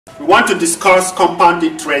We want to discuss compound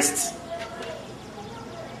interest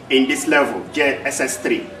in this level,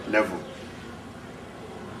 JSS3 level.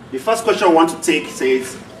 The first question I want to take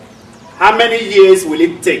says, how many years will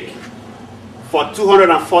it take for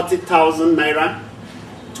 240,000 naira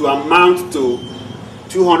to amount to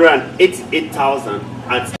 288,000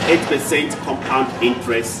 at 8% compound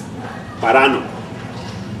interest per annum?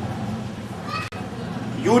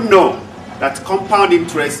 You know that compound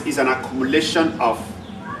interest is an accumulation of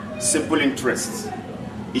simple interest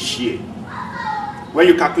each year. When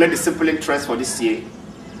you calculate the simple interest for this year,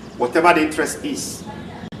 whatever the interest is,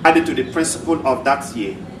 add it to the principal of that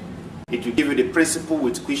year, it will give you the principal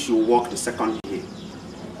with which you work the second year.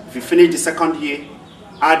 If you finish the second year,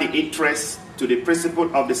 add the interest to the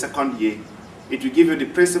principal of the second year, it will give you the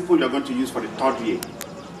principal you're going to use for the third year.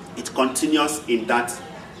 It continues in that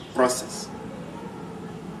process.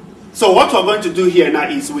 So what we're going to do here now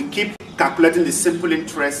is we keep calculating the simple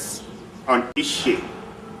interest on each year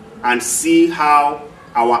and see how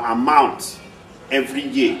our amount every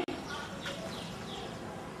year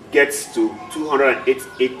gets to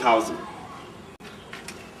 288,000.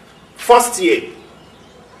 First year,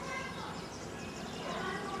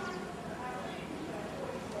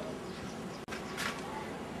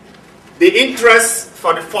 the interest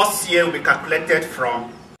for the first year will be calculated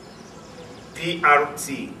from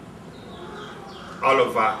PRT all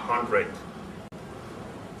over 100.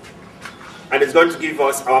 And it's going to give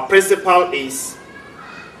us, our principal is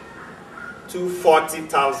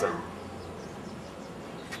 240,000.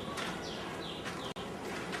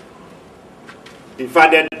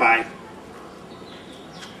 Divided by,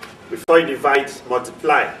 before you divide,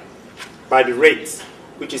 multiply by the rate,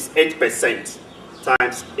 which is 8%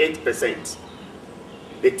 times 8%.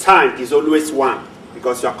 The time is always 1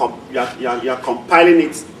 because you're compiling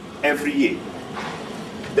it every year.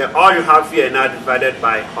 Then all you have here now divided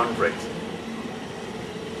by 100.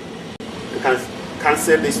 You can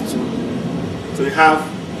cancel this 2. So you have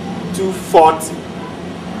 240,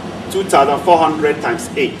 2,400 times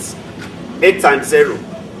 8. 8 times 0,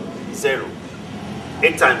 0.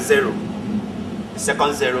 8 times 0, the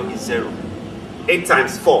second 0 is 0. 8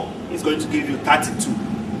 times 4 is going to give you 32.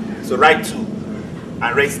 So write 2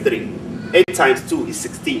 and raise 3. 8 times 2 is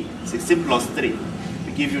 16. 16 plus 3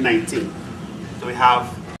 will give you 19. So we have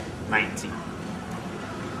 19.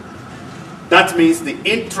 That means the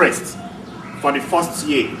interest for the first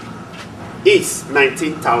year is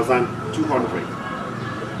 19,200.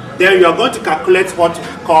 Then you are going to calculate what we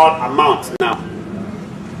call amount now.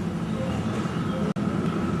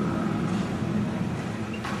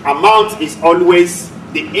 Amount is always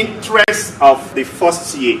the interest of the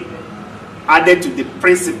first year added to the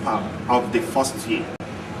principal of the first year.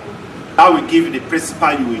 That will give you the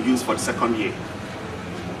principal you will use for the second year.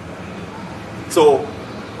 So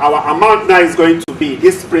our amount now is going to be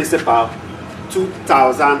this principal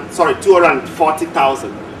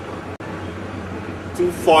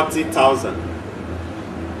 240,000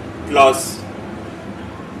 plus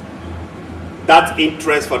that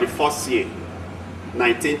interest for the first year,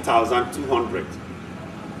 19,200.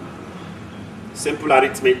 Simple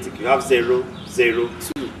arithmetic. You have 0, 0,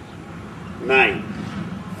 2, 9,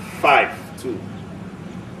 5, 2.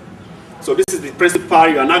 So this is the principal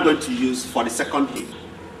you are not going to use for the second year.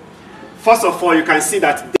 First of all, you can see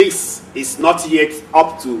that this is not yet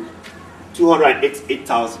up to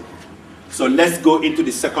 288,000. So let's go into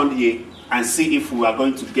the second year and see if we are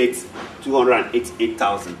going to get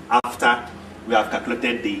 288,000 after we have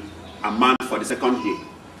calculated the amount for the second year.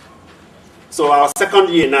 So our second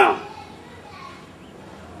year now,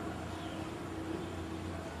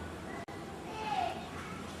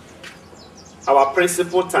 our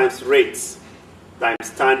principal times rates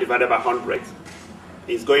times time divided by 100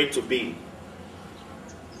 is going to be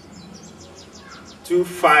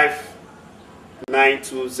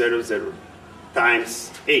 259200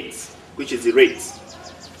 times 8, which is the rate,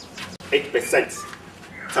 8%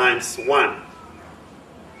 times 1,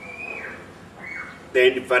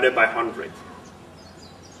 then divided by 100.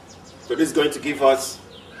 So this is going to give us,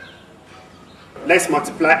 let's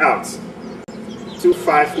multiply out,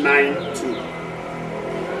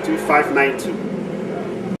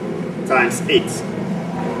 2592 times 8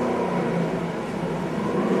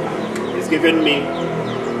 is giving me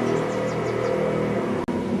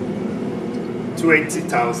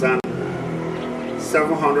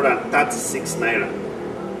 20,736 naira.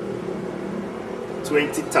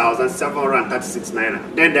 20,736 naira.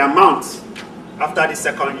 Then the amount after the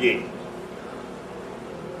second year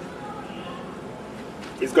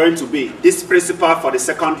is going to be this principal for the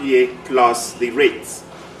second year plus the rates.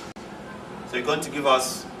 So you're going to give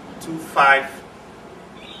us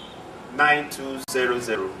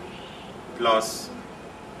 9200 plus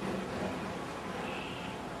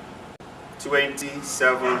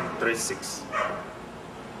 2736.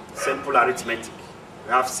 Simple arithmetic.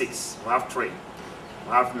 We have 6, we have 3, we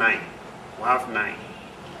have 9, we have 9,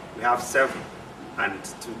 we have 7 and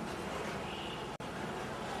 2.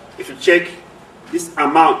 If you check this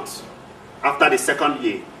amount after the second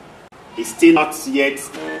year, it's still not yet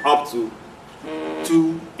up to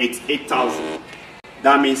 288,000.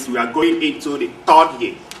 That means we are going into the third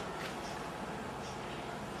year.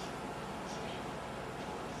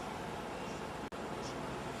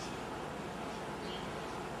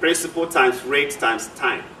 Principal times rate times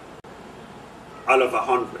time, all over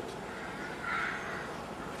 100.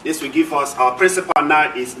 This will give us, our principal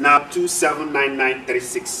now is now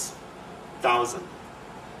 279936,000.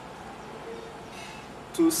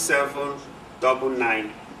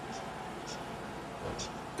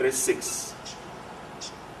 279936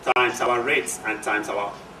 times our rates and times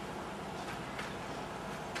our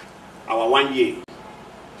 1 year,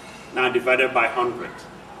 now divided by 100.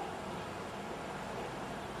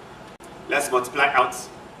 Let's multiply out.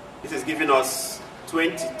 This is giving us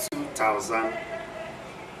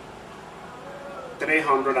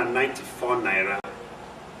 22,394 naira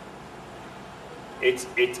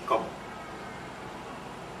 88 kobo.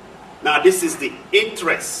 Now this is the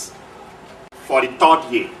interest for the third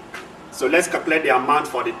year. So let's calculate the amount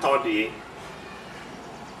for the third year.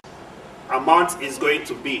 Amount is going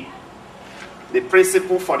to be the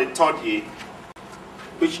principal for the third year,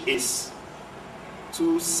 which is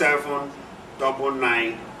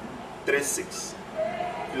 279936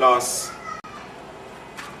 plus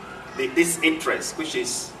this interest, which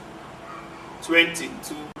is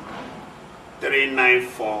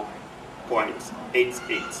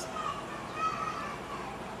 22,394.88.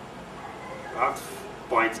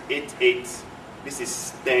 0.88. This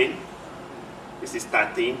is 10. This is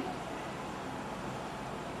 13.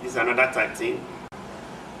 This is another 13.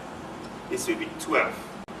 This will be 12.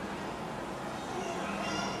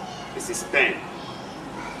 This is 10.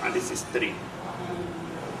 And this is 3.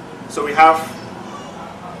 So we have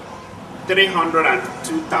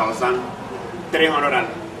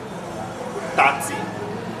 302,330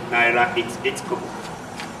 naira 88 kobo.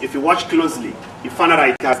 If you watch closely, you find out that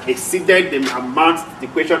it has exceeded the amount the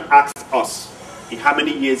question asks us. In how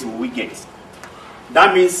many years will we get?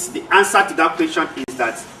 That means the answer to that question is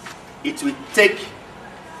that it will take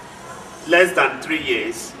less than 3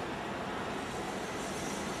 years,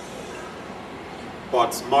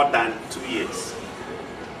 but more than 2 years.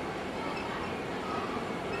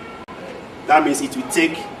 That means it will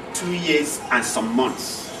take 2 years and some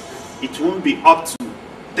months. It won't be up to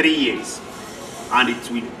 3 years, and it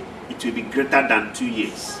will be greater than 2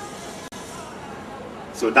 years.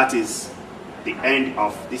 So that is the end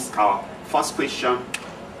of this, our first question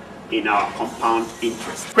in our compound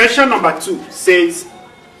interest. Question number 2 says,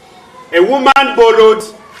 a woman borrowed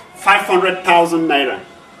 500,000 naira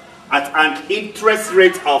at an interest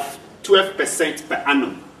rate of 12% per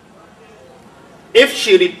annum. If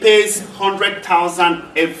she repays 100,000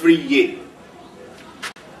 every year,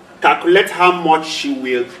 calculate how much she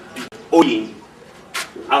will be owing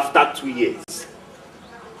after 2 years.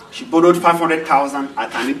 She borrowed 500,000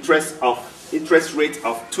 at an interest rate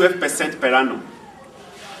of 12% per annum.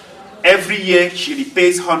 Every year she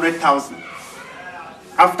repays 100,000.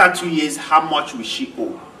 After 2 years, how much will she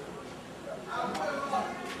owe?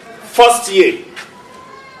 First year,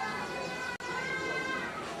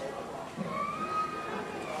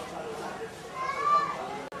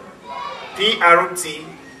 PRT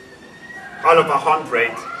all over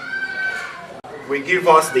 100 will give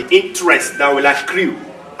us the interest that will accrue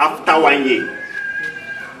after 1 year.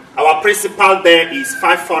 Our principal there is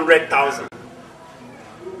 500,000.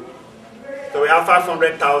 So we have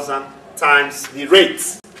 500,000 times the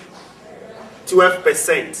rate,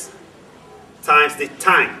 12%, times the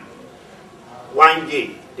time, 1 year,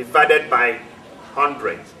 divided by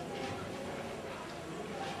 100.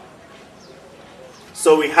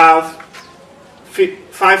 So we have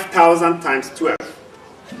 5,000 times 12.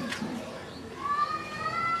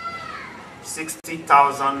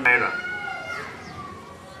 60,000 naira.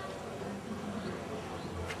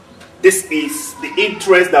 This is the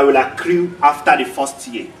interest that will accrue after the first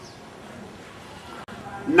year.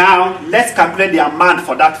 Now, let's calculate the amount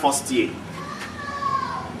for that first year.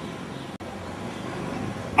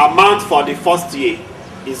 Amount for the first year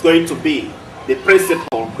is going to be the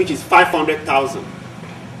principal, which is 500,000,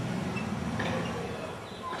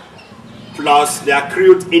 plus the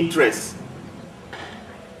accrued interest,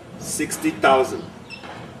 60,000.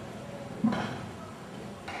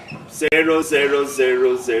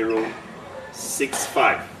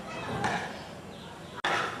 0.00065.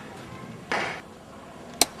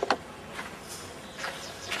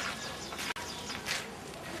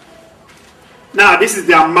 Now, this is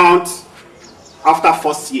the amount after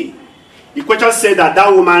first year. The question said that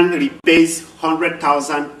that woman repays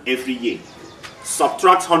 100,000 every year.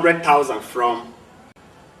 Subtract 100,000 from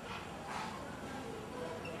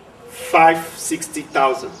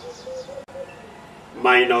 560,000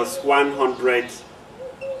 minus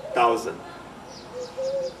 100,000.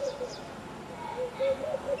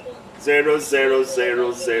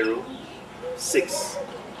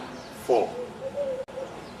 0.00064.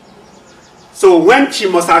 So when she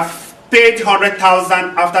must have paid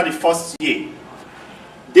 100,000 after the first year,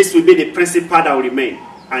 this will be the principal that will remain.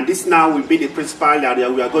 And this now will be the principal that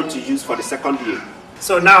we are going to use for the second year.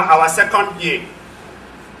 So now our second year.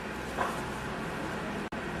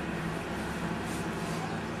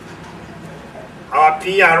 Our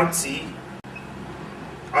PRT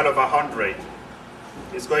out of 100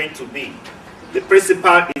 is going to be, the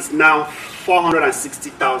principal is now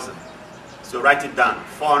 460,000. So write it down,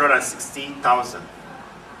 460,000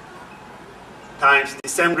 times the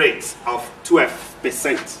same rate of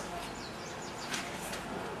 12%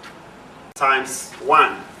 times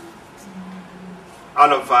 1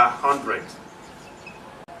 out of 100.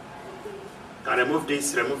 Can remove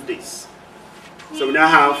this, remove this. So we now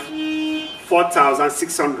have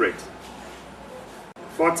 4,600.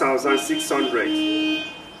 4,600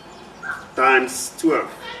 times 12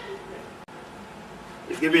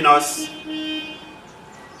 is giving us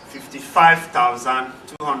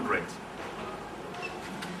 55,200.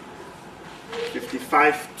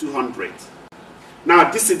 55,200.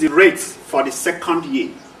 Now this is the rate for the second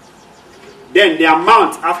year. Then the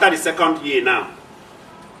amount after the second year now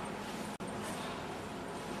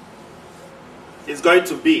is going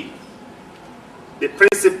to be the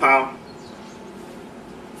principal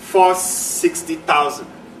 460,000.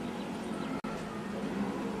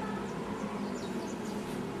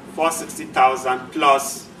 460,000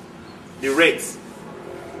 plus the rate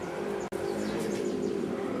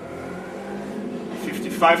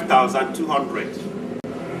 55,200.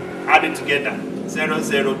 Add it together,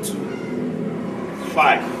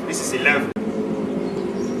 0.025. This is 11.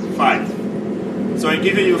 5. So I'm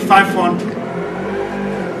giving you 500.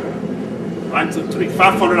 1, 2, 3.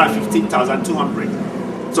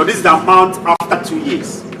 515,200. So this is the amount after 2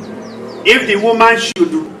 years. If the woman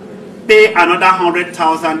should pay another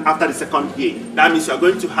 100,000 after the second year, that means you are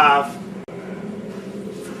going to have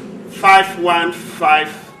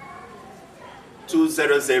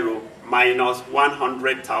 515,200 minus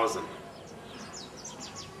 100,000.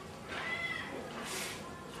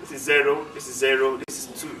 This is 0, this is 0, this is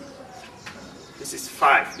 2, this is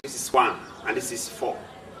 5, this is 1, and this is 4.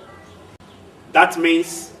 That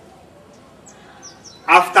means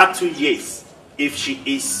after 2 years, if she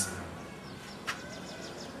is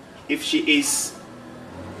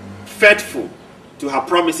faithful to her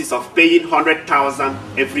promises of paying 100,000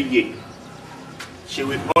 every year, she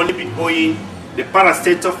will only be owing the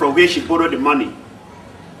parastatal from where she borrowed the money.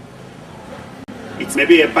 It may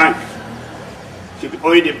be a bank. She'll be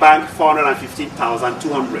owing the bank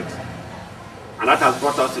 415,200. And that has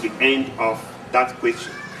brought us to the end of that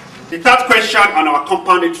question. The third question on our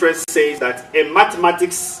compound interest says that a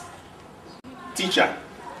mathematics teacher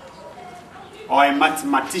or a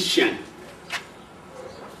mathematician,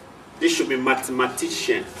 this should be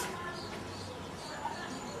mathematician,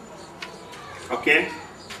 okay,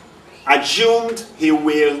 assumed he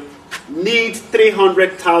will need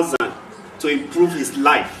 300,000 to improve his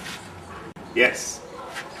life. Yes,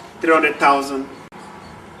 300,000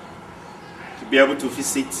 to be able to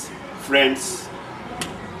visit friends,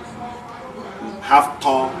 have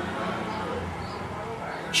fun,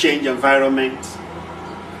 change environment.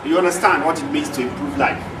 You understand what it means to improve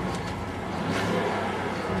life?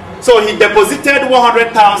 So he deposited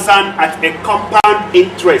 100,000 at a compound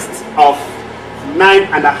interest of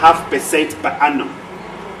 9.5% per annum.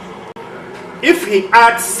 If he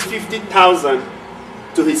adds 50,000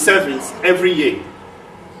 to his savings every year,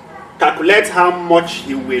 calculate how much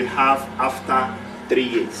he will have after 3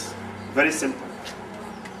 years. Very simple.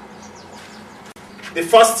 The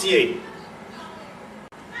first year,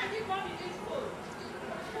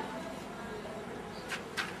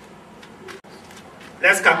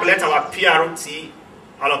 let's calculate our PRT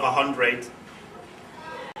all of 100.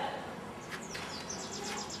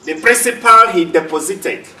 The principal he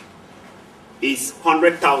deposited is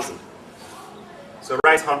 100,000. So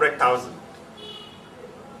write 100,000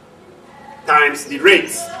 times the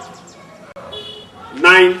rate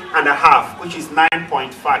 9.5, which is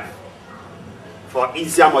 9.5. for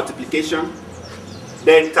easier multiplication.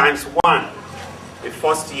 Then times 1 the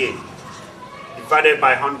first year divided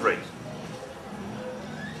by 100.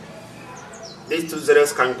 These two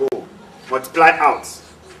zeros can go. Multiply out.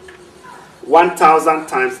 1000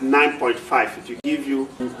 times 9.5. It will give you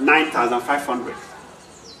 9,500.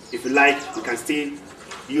 If you like, you can still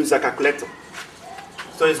use a calculator.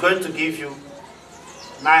 So it's going to give you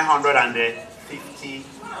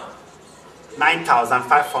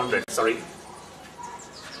 9,500. Sorry.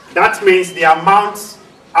 That means the amount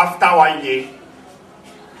after 1 year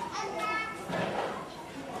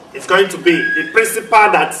is going to be the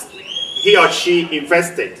principal that he or she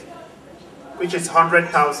invested, which is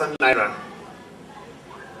 100,000 naira,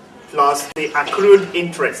 plus the accrued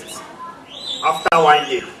interest after 1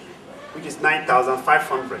 year, which is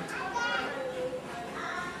 9,500.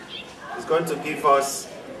 It's going to give us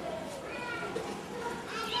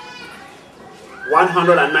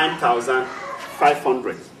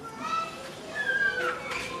 109,500.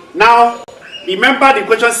 Now, remember the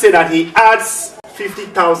question said that he adds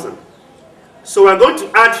 50,000. So we're going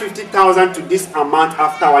to add 50,000 to this amount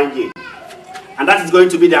after 1 year. And that is going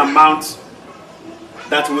to be the amount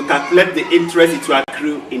that will calculate the interest it will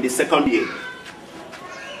accrue in the second year.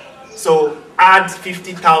 So add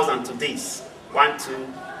 50,000 to this. 1, 2,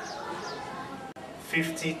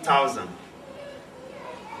 50,000.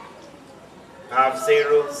 We have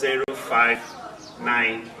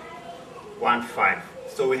 0.05915.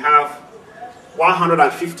 So we have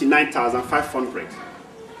 159,500.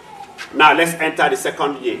 Now let's enter the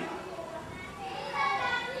second year.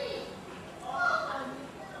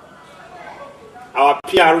 Our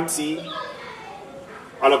PRT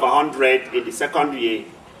all over 100 in the second year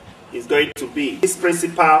is going to be, this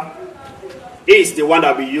principal is the one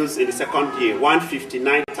that we use in the second year,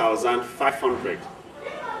 159,500.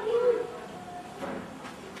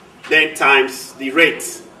 Then times the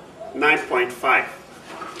rate, 9.5.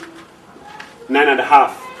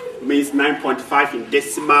 9.5 means 9.5 in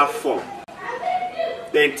decimal form.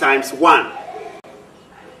 Then times 1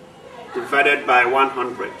 divided by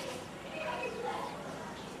 100.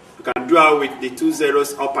 You can do out with the two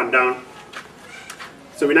zeros up and down.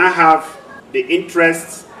 So we now have the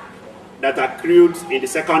interest that accrued in the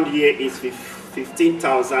second year is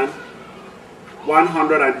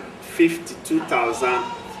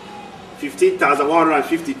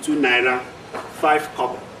 15,152 naira 5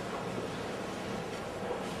 kobo.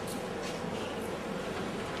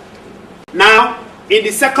 Now, in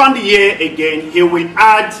the second year again, he will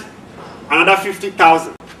add another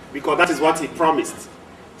 50,000 because that is what he promised.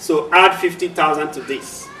 So add 50,000 to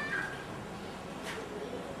this.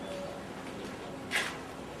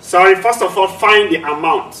 Sorry, first of all, find the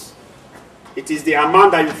amount. It is the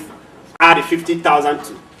amount that you add the 50,000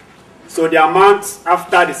 to. So the amount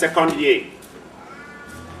after the second year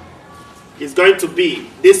is going to be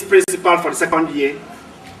this principal for the second year,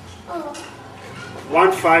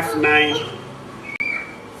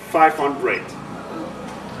 159,500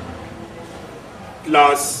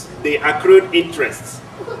 plus the accrued interest,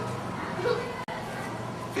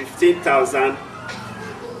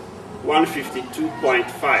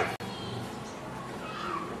 15,152.5.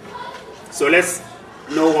 So let's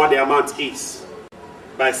know what the amount is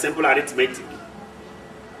by simple arithmetic.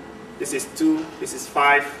 This is 2, this is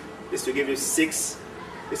 5, this will give you 6,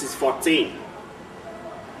 this is 14,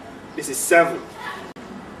 this is 7,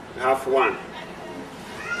 you have 1.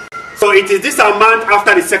 So it is this amount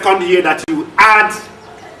after the second year that you add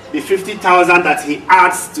the 50,000 that he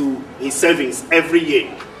adds to his savings every year.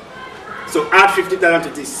 So add 50,000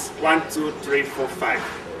 to this. 1, 2, 3, 4, 5.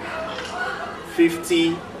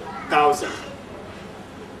 50,000.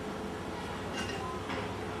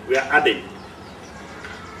 We are adding.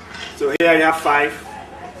 So here you have 5.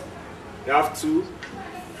 You have 2,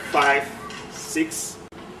 5, 6,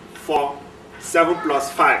 4, 7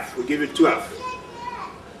 plus 5 will give you 12.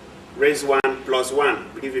 Raise 1 plus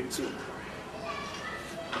 1 will give you 2.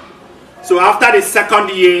 So after the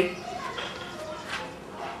second year,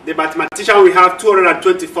 the mathematician will have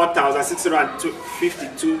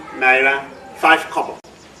 224,652 naira 5 kobo.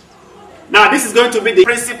 Now this is going to be the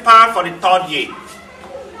principal for the third year.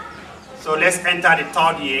 So let's enter the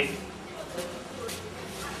third year.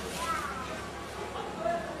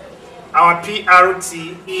 Our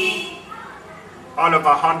PRT all over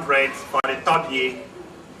 100 for the third year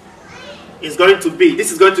is going to be,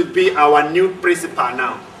 this is going to be our new principal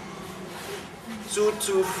now.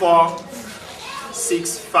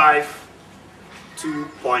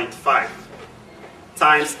 224,652.5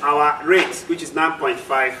 times our rate, which is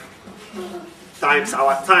 9.5, times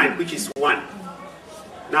our time, which is 1,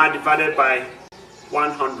 now divided by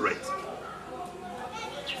 100.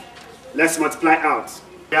 Let's multiply out.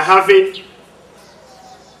 We are having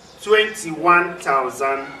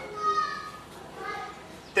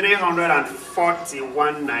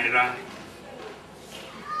 21,341 naira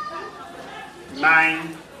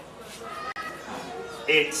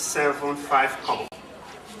 9875 kobo.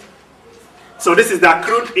 So this is the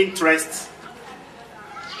accrued interest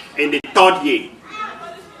in the third year.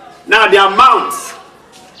 Now the amount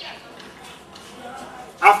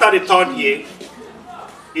after the third year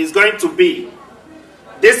is going to be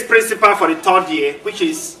this principal for the third year, which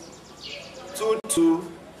is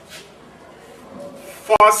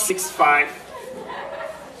 22,465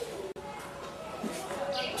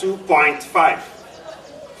 2.5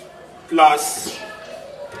 plus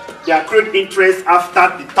the accrued interest after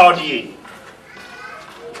the third year,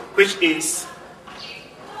 which is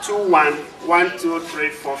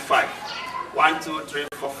 21,12345.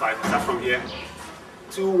 12345. Start from here.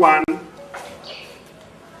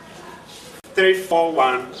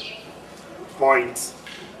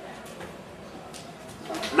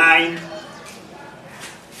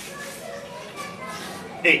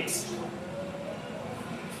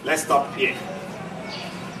 Let's stop here.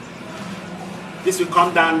 This will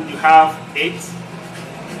come down, you have 8.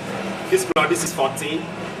 This is 14.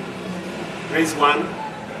 Raise 1.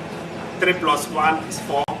 3 plus 1 is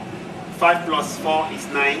 4. 5 plus 4 is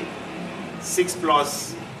 9. 6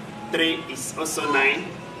 plus 3 is also 9.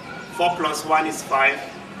 4 plus 1 is 5.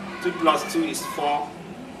 2 plus 2 is 4.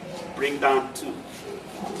 Bring down 2.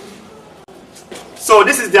 So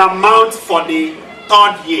this is the amount for the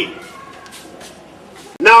third year.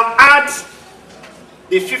 Now add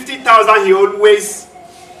the 50,000 he always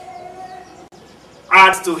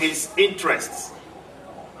adds to his interests.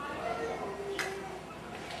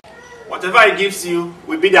 Whatever he gives you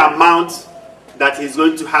will be the amount that he's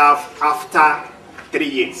going to have after 3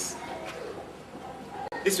 years.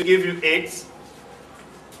 This will give you 8. This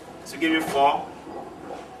will give you 4.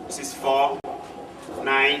 This is 4,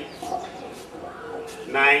 9,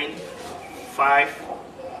 9, 5,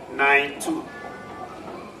 9, 2.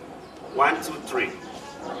 1, 2, 3.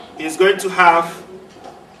 He's going to have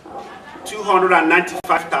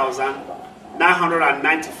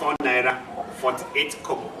 295,994 naira 48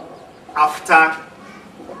 kobo after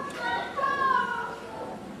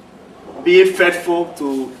being faithful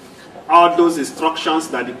to all those instructions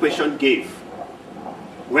that the question gave,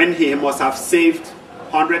 when he must have saved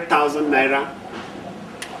 100,000 naira.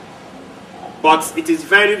 But it is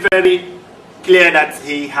very, very clear that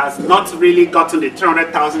he has not really gotten the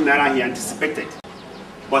 300,000 naira he anticipated,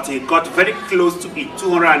 but he got very close to it,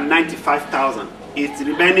 295,000. It's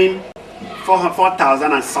remaining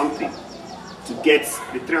 4,000 and something to get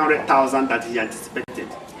the 300,000 that he anticipated.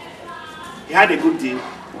 He had a good deal.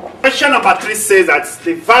 Question number 3 says that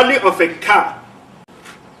the value of a car,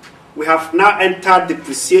 we have now entered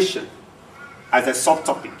depreciation as a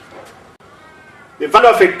subtopic. The value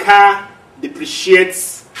of a car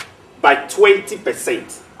depreciates by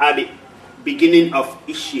 20% at the beginning of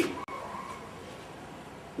each year.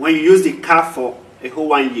 When you use the car for a whole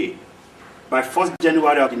 1 year, by 1st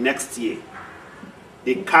January of the next year,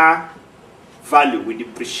 the car value will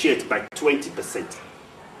depreciate by 20%.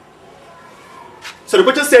 So the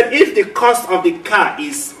question said, if the cost of the car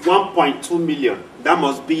is 1.2 million, that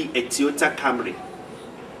must be a Toyota Camry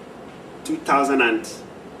 2000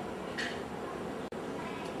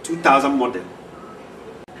 model,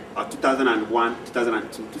 or 2001,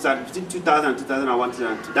 2002, between 2000 and 2001,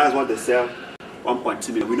 2002. That's what they sell, 1.2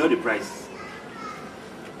 million. We know the price.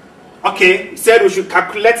 Okay, he said we should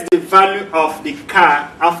calculate the value of the car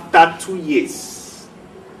after 2 years.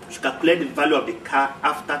 We should calculate the value of the car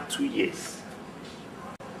after 2 years.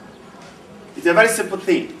 It's a very simple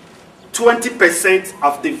thing. 20%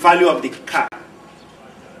 of the value of the car.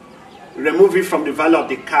 Remove it from the value of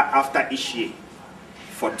the car after each year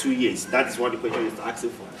for 2 years. That is what the question is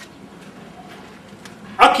asking for.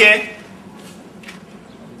 Okay.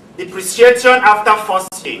 Depreciation after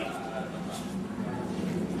first year.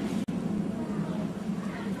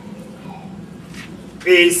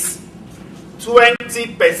 Is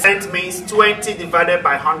 20% means 20 divided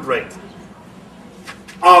by 100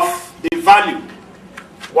 of the value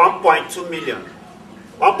 1.2 million.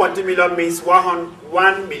 1.2 million means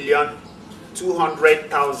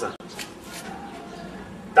 1,200,000.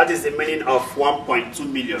 That is the meaning of 1.2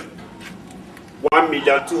 million.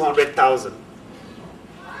 1,200,000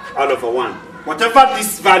 all over 1. Whatever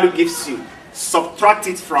this value gives you, subtract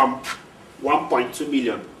it from 1.2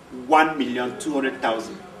 million.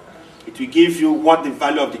 1,200,000. It will give you what the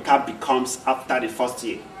value of the car becomes after the first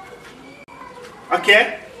year.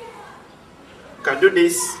 Okay? You can do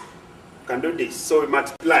this. You can do this. So we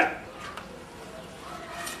multiply.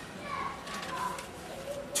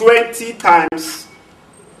 20 times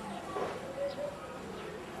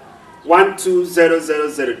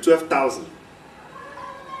 12000, 12,000.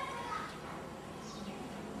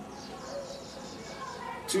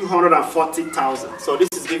 $240,000. So this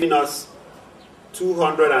is giving us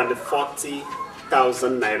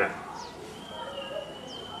 240,000 naira.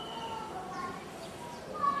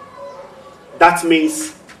 That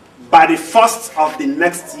means by the 1st of the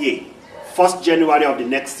next year, 1st January of the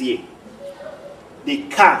next year, the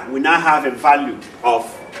car will now have a value of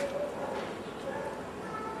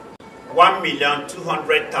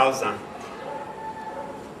 1,200,000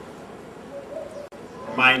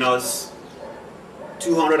 minus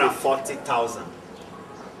 240,000.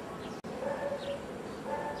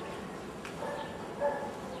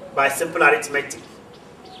 By simple arithmetic,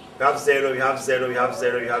 you have 0, you have 0, you have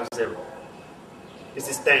 0, you have 0. This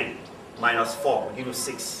is 10 minus 4 will give you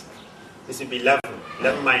 6. This will be 11.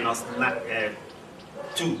 11 minus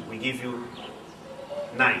 2 will give you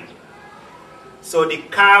 9. So the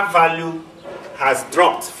car value has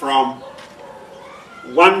dropped from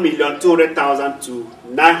 1,200,000 to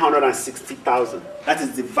 960,000. That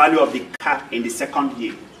is the value of the car in the second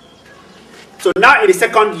year. So now in the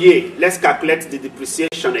second year, let's calculate the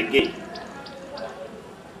depreciation again.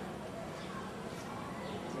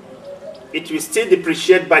 It will still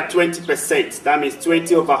depreciate by 20%. That means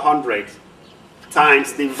 20 over 100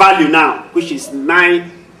 times the value now, which is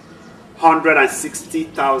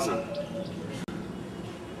 960,000.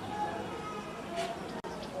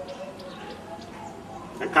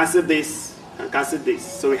 And cancel this and cancel this.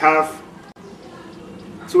 So we have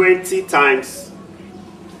 20 times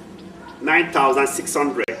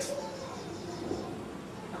 9,600.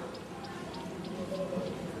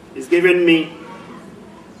 It's giving me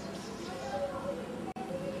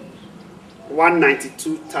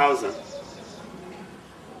 192,000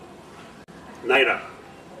 naira.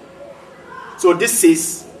 So this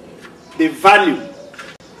is the value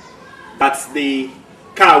that the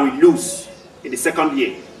car will lose in the second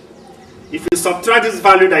year. If you subtract this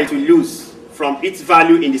value that it will lose from its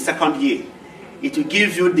value in the second year, it will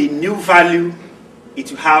give you the new value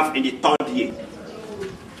it will have in the third year.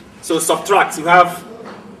 So subtract, you have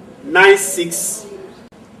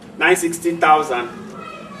 960,000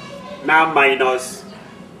 now minus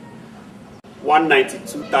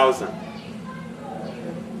 192,000.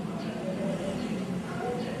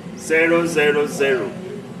 0, 0, 0.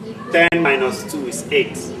 10 minus 2 is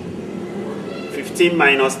 8. 15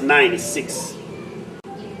 minus 9 is 6.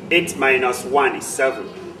 8 minus 1 is 7.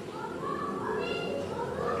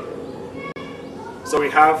 So we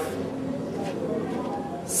have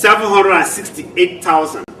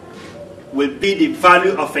 768,000 will be the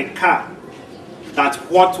value of a car that's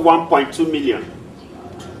worth 1.2 million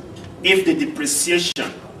if the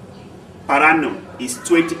depreciation per annum is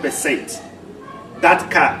 20%. That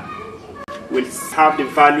car will have the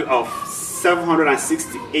value of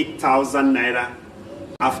 768,000 naira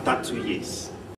after 2 years.